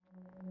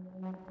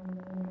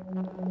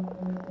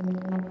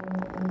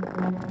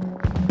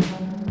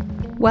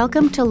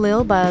Welcome to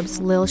Lil Bub's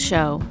Lil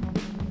Show,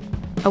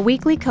 a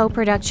weekly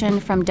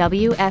co-production from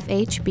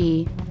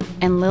WFHB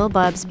and Lil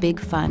Bub's Big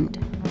Fund.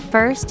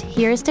 First,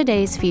 here's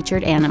today's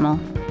featured animal.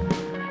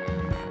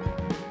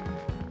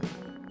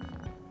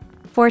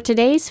 For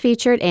today's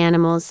featured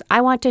animals,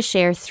 I want to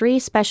share 3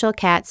 special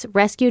cats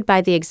rescued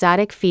by the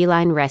Exotic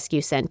Feline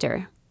Rescue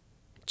Center.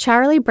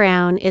 Charlie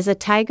Brown is a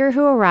tiger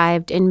who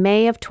arrived in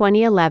May of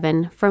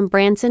 2011 from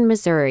Branson,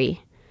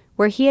 Missouri,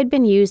 where he had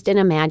been used in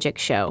a magic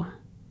show.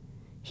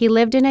 He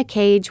lived in a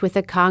cage with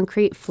a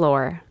concrete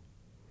floor.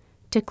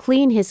 To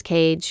clean his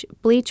cage,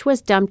 bleach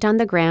was dumped on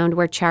the ground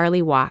where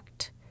Charlie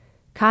walked,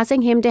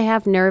 causing him to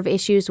have nerve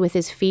issues with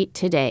his feet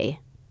today.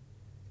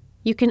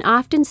 You can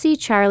often see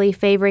Charlie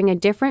favoring a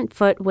different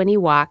foot when he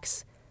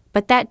walks,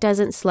 but that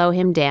doesn't slow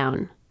him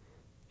down.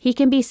 He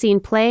can be seen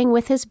playing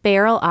with his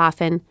barrel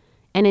often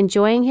and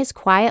enjoying his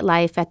quiet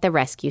life at the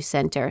rescue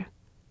center.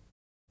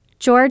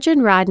 George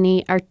and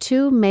Rodney are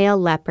 2 male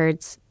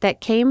leopards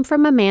that came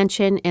from a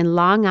mansion in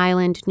Long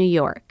Island, New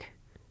York.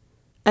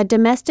 A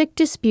domestic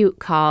dispute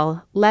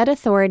call led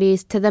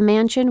authorities to the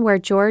mansion where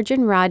George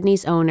and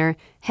Rodney's owner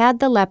had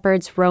the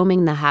leopards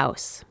roaming the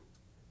house.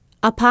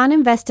 Upon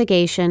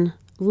investigation,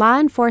 law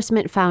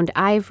enforcement found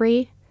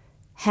ivory,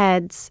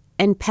 heads,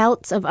 and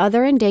pelts of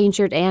other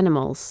endangered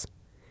animals.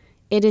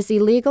 It is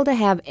illegal to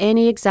have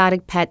any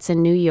exotic pets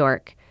in New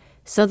York,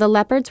 so the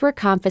leopards were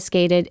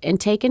confiscated and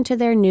taken to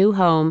their new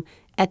home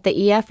at the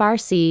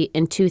EFRC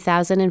in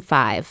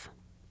 2005.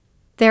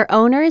 Their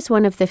owner is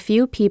one of the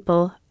few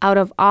people out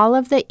of all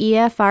of the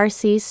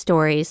EFRC's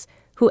stories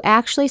who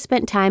actually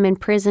spent time in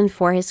prison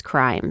for his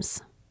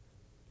crimes.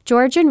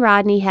 George and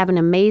Rodney have an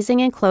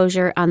amazing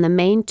enclosure on the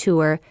main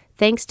tour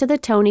thanks to the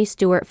Tony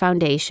Stewart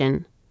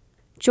Foundation.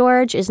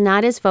 George is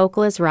not as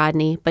vocal as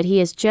Rodney, but he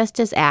is just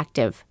as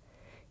active.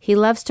 He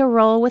loves to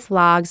roll with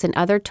logs and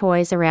other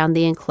toys around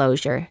the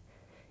enclosure.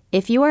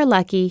 If you are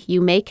lucky,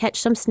 you may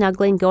catch some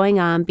snuggling going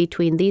on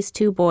between these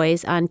 2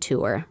 boys on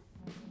tour.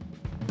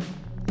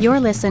 You're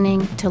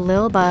listening to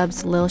Lil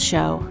Bub's Lil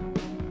Show,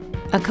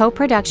 a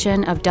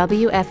co-production of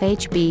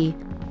WFHB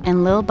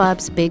and Lil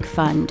Bub's Big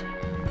Fund.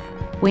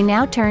 We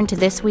now turn to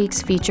this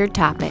week's featured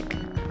topic.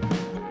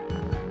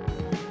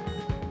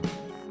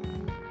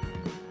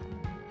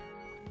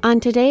 On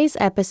today's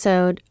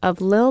episode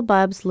of Lil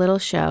Bub's Lil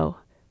Show,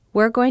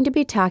 we're going to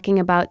be talking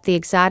about the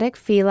Exotic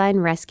Feline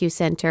Rescue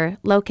Center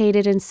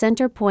located in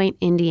Center Point,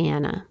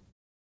 Indiana.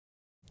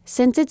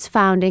 Since its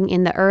founding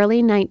in the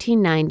early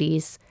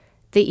 1990s,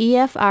 the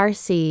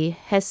EFRC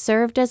has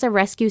served as a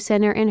rescue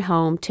center and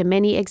home to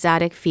many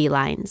exotic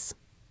felines.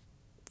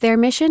 Their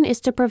mission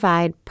is to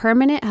provide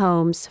permanent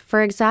homes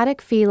for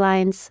exotic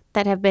felines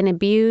that have been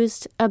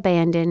abused,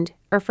 abandoned,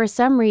 or for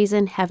some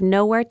reason have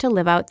nowhere to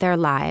live out their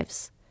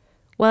lives,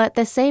 while at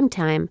the same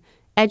time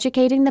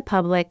educating the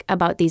public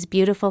about these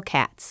beautiful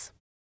cats.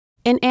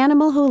 An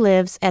animal who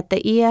lives at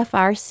the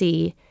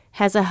EFRC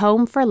has a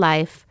home for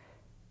life,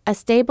 a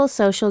stable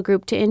social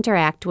group to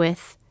interact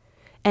with,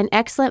 and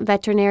excellent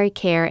veterinary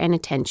care and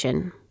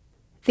attention.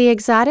 The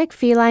Exotic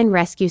Feline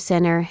Rescue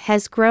Center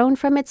has grown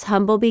from its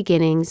humble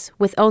beginnings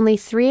with only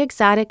 3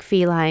 exotic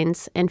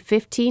felines and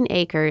 15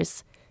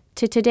 acres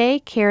to today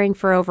caring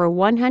for over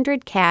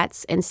 100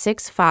 cats and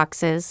 6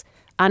 foxes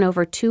on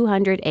over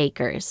 200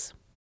 acres.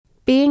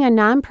 Being a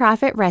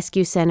nonprofit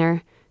rescue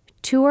center,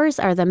 tours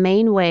are the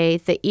main way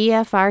the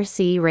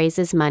EFRC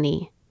raises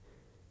money.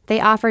 They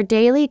offer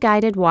daily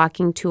guided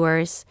walking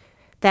tours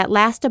that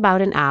last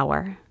about an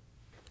hour.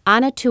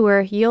 On a tour,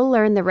 you'll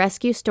learn the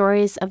rescue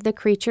stories of the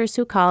creatures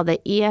who call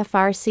the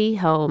EFRC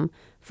home,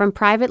 from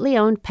privately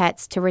owned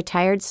pets to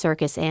retired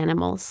circus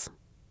animals.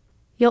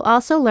 You'll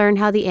also learn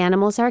how the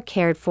animals are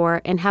cared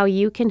for and how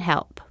you can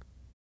help.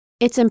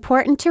 It's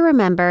important to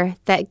remember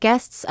that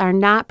guests are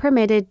not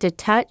permitted to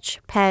touch,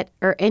 pet,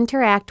 or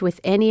interact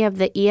with any of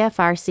the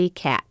EFRC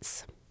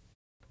cats.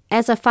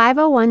 As a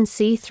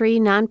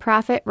 501c3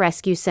 nonprofit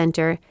rescue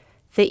center,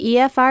 the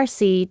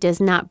EFRC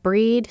does not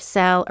breed,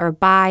 sell, or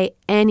buy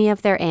any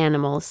of their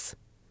animals.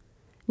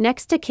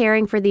 Next to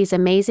caring for these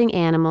amazing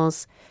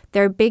animals,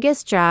 their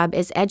biggest job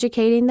is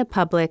educating the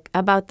public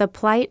about the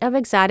plight of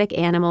exotic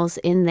animals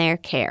in their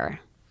care.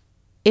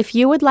 If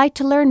you would like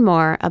to learn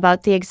more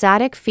about the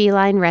Exotic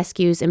Feline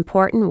Rescue's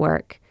important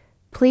work,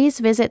 please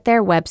visit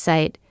their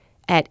website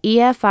at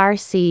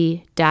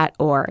efrc.org.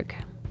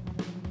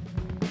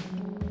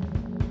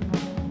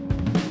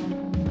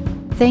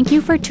 Thank you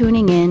for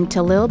tuning in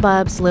to Lil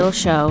Bub's Lil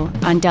Show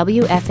on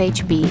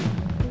WFHB,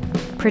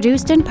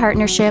 produced in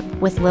partnership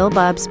with Lil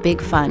Bub's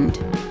Big Fund.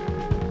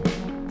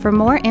 For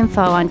more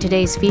info on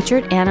today's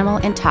featured animal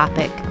and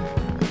topic,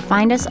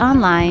 find us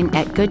online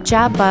at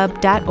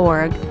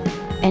goodjobbub.org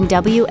and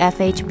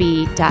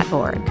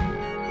WFHB.org.